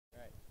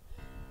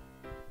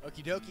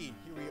Okie dokie,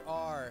 here we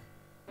are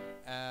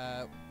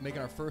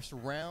making our first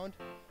round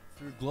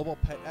through Global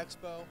Pet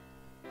Expo.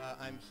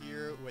 I'm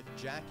here with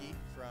Jackie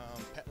from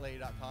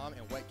PetLady.com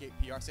and Whitegate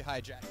PR. Say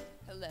hi, Jackie.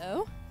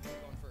 Hello. Where are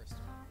you going first?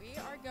 We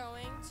are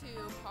going to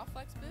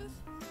PawFlex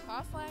booth.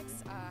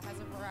 PawFlex has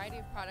a variety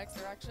of products.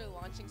 They're actually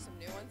launching some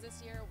new ones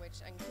this year, which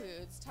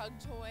includes tug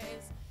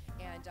toys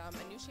and a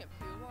new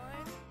shampoo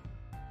line.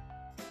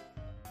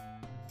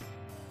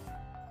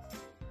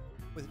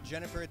 With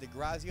Jennifer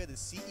DeGrazia, the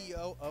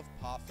CEO of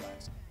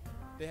PawFlex.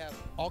 They have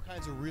all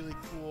kinds of really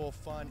cool,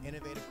 fun,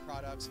 innovative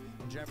products,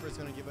 and Jennifer is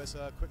going to give us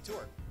a quick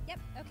tour. Yep,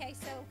 okay,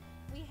 so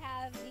we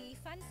have the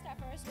Fun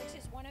Stuffers, which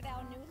is one of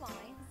our new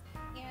lines,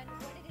 and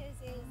what it is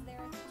there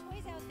are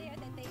toys out there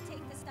that they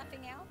take the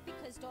stuffing out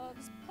because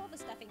dogs pull the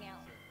stuffing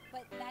out,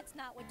 but that's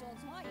not what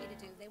dogs want you to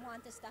do. They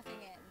want the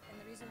stuffing in,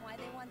 and the reason why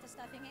they want the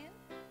stuffing in,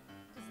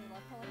 because they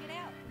love pulling it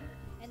out.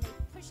 And they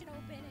push it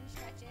open and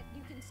stretch it.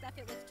 You can stuff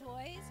it with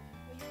toys,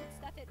 or you can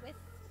stuff it with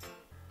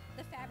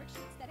the fabric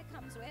sheets that it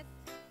comes with.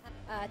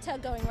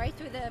 Tug going right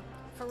through the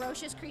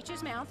ferocious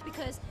creature's mouth,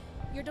 because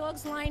your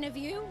dog's line of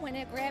view when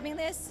they're grabbing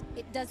this,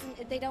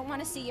 they don't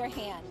want to see your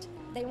hand.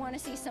 They want to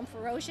see some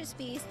ferocious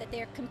beast that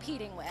they're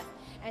competing with.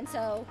 And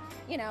so,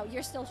 you know,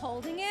 you're still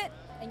holding it,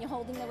 and you're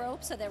holding the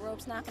rope, so the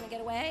rope's not going to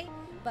get away,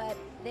 but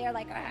they're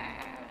like,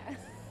 ah.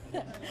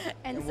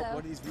 and so,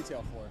 what do these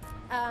retail for?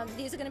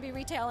 These are going to be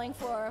retailing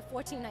for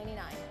 $14.99.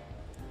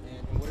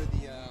 And what are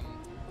the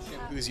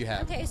shampoos you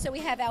have? Okay, so we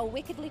have our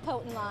Wickedly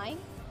Potent line,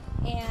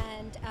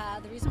 and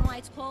the reason why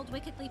it's called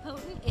Wickedly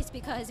Potent is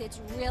because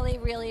it's really,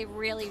 really,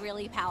 really,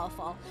 really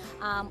powerful.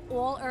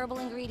 All herbal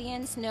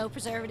ingredients, no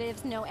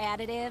preservatives, no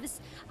additives.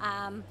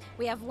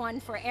 We have one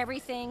for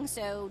everything,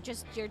 so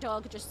just your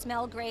dog just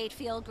smell great,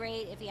 feel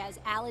great. If he has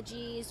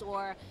allergies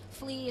or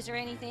fleas or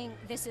anything,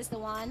 this is the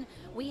one.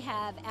 We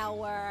have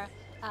our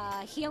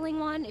healing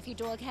one if your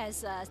dog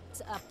has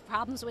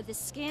problems with his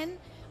skin.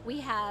 We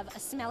have a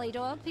smelly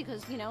dog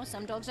because, you know,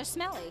 some dogs are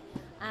smelly.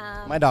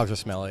 My dogs are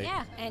smelly.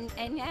 Yeah, and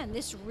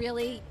this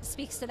really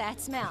speaks to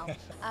that smell.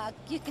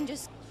 You can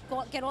just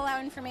get all our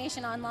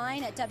information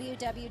online at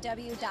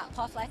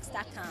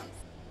www.pawflex.com.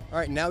 All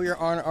right, now we're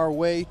on our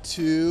way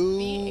to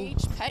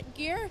BH Pet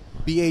Gear.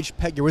 BH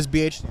Pet Gear. What does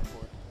BH stand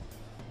for?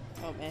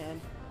 Oh man,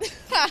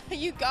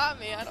 you got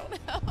me. I don't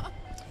know.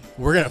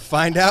 We're gonna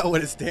find out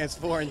what it stands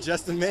for in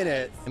just a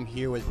minute. I'm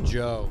here with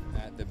Joe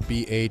at the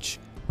BH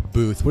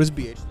booth. What does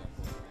BH stand for?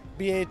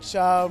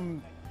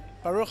 BH,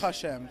 Baruch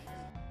Hashem.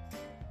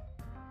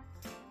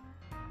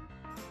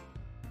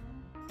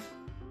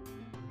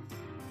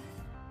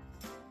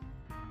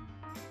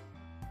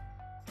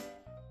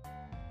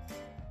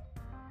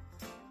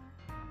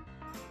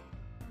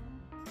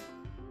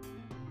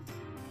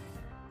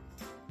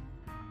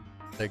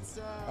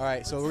 All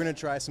right, so we're gonna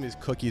try some of these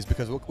cookies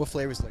because what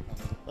flavors do they come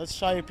with? Let's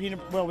try your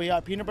peanut. Well, we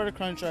got peanut butter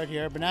crunch right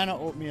here, banana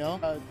oatmeal.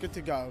 Good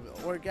to go.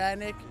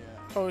 Organic,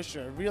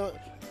 kosher, real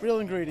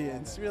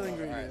ingredients. Real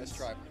ingredients.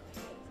 All right,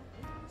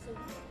 let's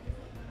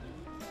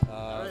try.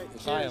 All right,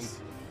 Chaim.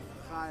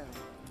 Chaim.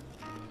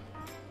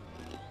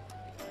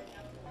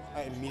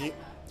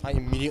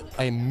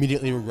 I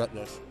immediately regret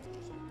this.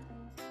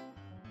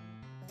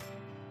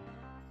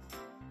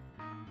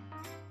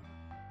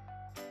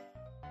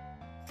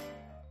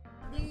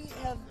 We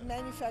have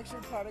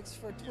manufactured products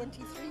for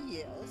 23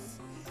 years.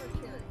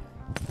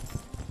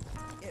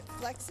 It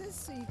flexes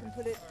so you can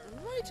put it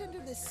right under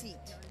the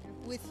seat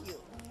with you.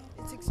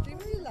 It's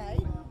extremely light.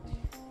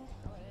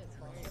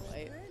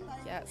 Light. Very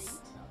lightweight.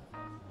 Yes.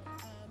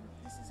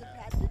 This is a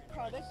patented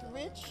product.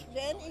 Rich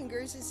Van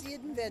Ingers is the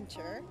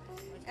inventor,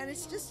 and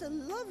it's just a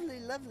lovely,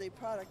 lovely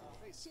product.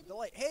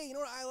 Delight. Hey, you know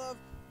what I love?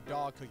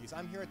 Dog cookies.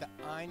 I'm here at the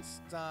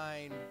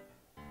Einstein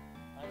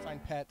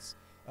Pets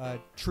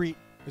treat.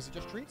 Is it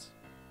just treats?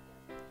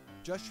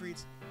 Just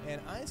treats. And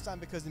Einstein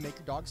because they make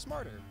your dog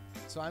smarter.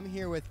 So I'm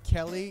here with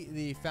Kelly,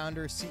 the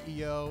founder,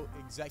 CEO,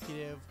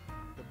 executive,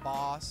 the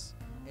boss,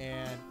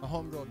 and my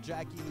homegirl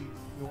Jackie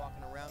we're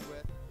walking around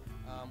with.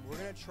 We're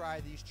gonna try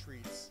these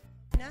treats.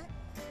 Nut,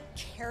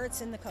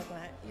 carrots in the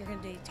coconut. You're going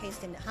to be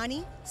tasting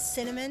honey,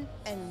 cinnamon,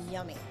 and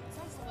yummy.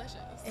 Sounds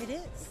delicious. It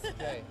is.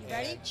 Okay. You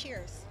ready?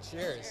 Cheers.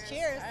 Cheers.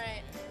 Cheers. All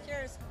right.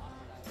 Cheers.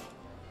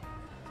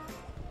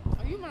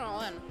 Oh, you went all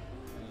in.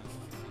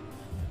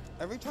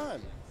 Every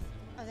time.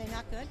 Are they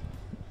not good?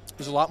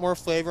 There's a lot more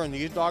flavor in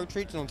these dog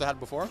treats than what I had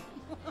before.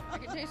 I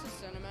can taste the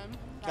cinnamon.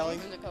 Kelly,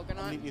 Even the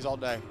coconut. I'm eating these all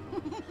day.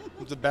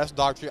 It's the best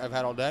dog treat I've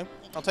had all day.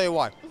 I'll tell you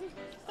why.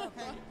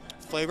 Okay.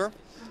 Flavor,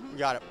 you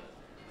got it.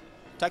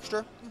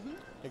 Texture,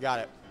 you got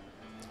it.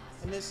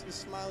 And this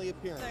smiley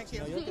appearance. Thank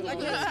you. You don't, I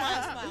get get a a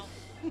lot smile.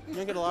 you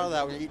don't get a lot of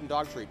that when you're eating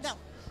dog treats. No,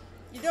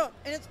 you don't,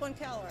 and it's 1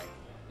 calorie.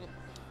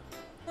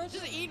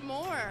 Just eat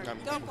more. I'm-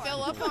 Don't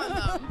fill up on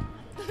them.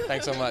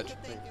 Thanks so much.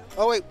 Thank you.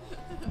 Oh wait,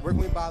 where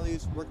can we buy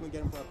these? Where can we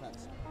get them for our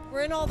pets?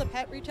 We're in all the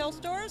pet retail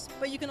stores,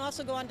 but you can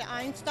also go on to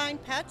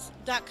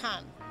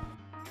EinsteinPets.com.